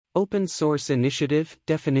Open Source Initiative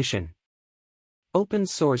Definition. Open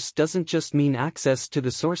source doesn't just mean access to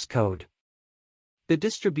the source code. The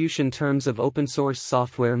distribution terms of open source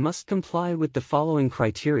software must comply with the following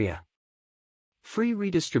criteria. Free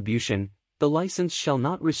redistribution. The license shall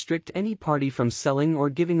not restrict any party from selling or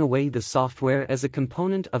giving away the software as a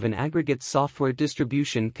component of an aggregate software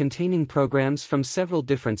distribution containing programs from several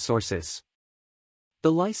different sources.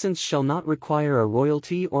 The license shall not require a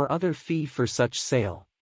royalty or other fee for such sale.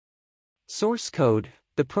 Source code.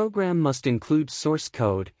 The program must include source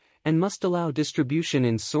code, and must allow distribution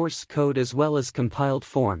in source code as well as compiled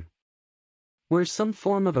form. Where some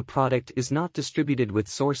form of a product is not distributed with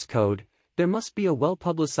source code, there must be a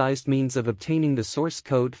well-publicized means of obtaining the source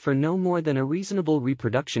code for no more than a reasonable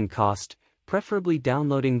reproduction cost, preferably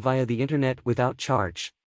downloading via the internet without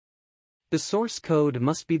charge. The source code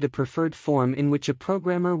must be the preferred form in which a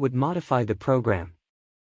programmer would modify the program.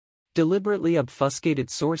 Deliberately obfuscated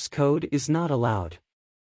source code is not allowed.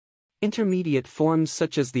 Intermediate forms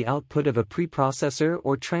such as the output of a preprocessor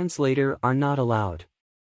or translator are not allowed.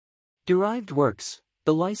 Derived works.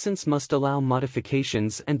 The license must allow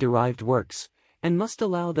modifications and derived works, and must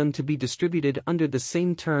allow them to be distributed under the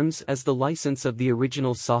same terms as the license of the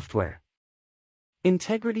original software.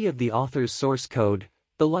 Integrity of the author's source code.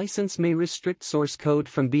 The license may restrict source code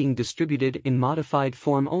from being distributed in modified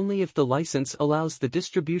form only if the license allows the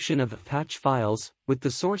distribution of patch files with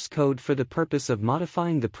the source code for the purpose of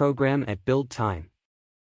modifying the program at build time.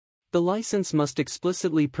 The license must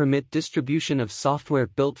explicitly permit distribution of software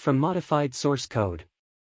built from modified source code.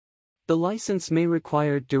 The license may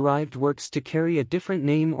require derived works to carry a different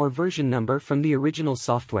name or version number from the original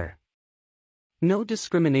software. No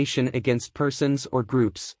discrimination against persons or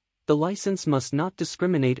groups. The license must not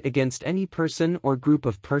discriminate against any person or group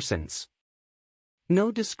of persons.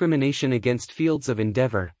 No discrimination against fields of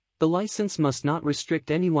endeavor. The license must not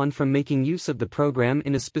restrict anyone from making use of the program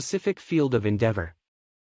in a specific field of endeavor.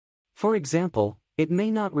 For example, it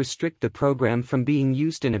may not restrict the program from being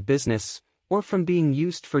used in a business, or from being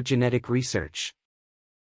used for genetic research.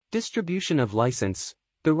 Distribution of license.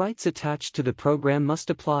 The rights attached to the program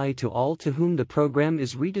must apply to all to whom the program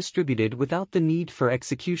is redistributed without the need for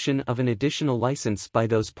execution of an additional license by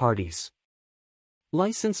those parties.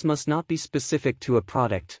 License must not be specific to a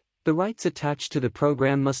product. The rights attached to the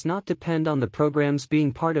program must not depend on the programs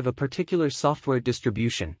being part of a particular software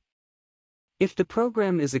distribution. If the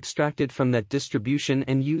program is extracted from that distribution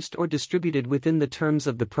and used or distributed within the terms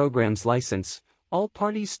of the program's license, all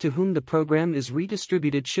parties to whom the program is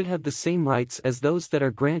redistributed should have the same rights as those that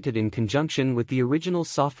are granted in conjunction with the original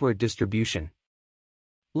software distribution.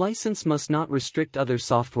 License must not restrict other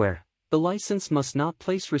software. The license must not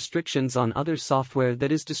place restrictions on other software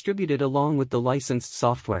that is distributed along with the licensed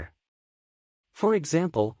software. For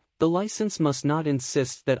example, the license must not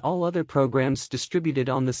insist that all other programs distributed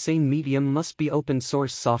on the same medium must be open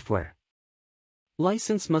source software.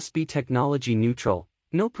 License must be technology neutral.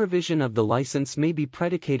 No provision of the license may be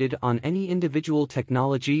predicated on any individual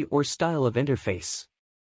technology or style of interface.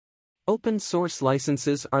 Open source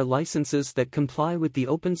licenses are licenses that comply with the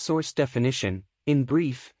open source definition. In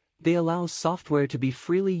brief, they allow software to be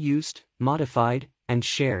freely used, modified, and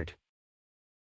shared.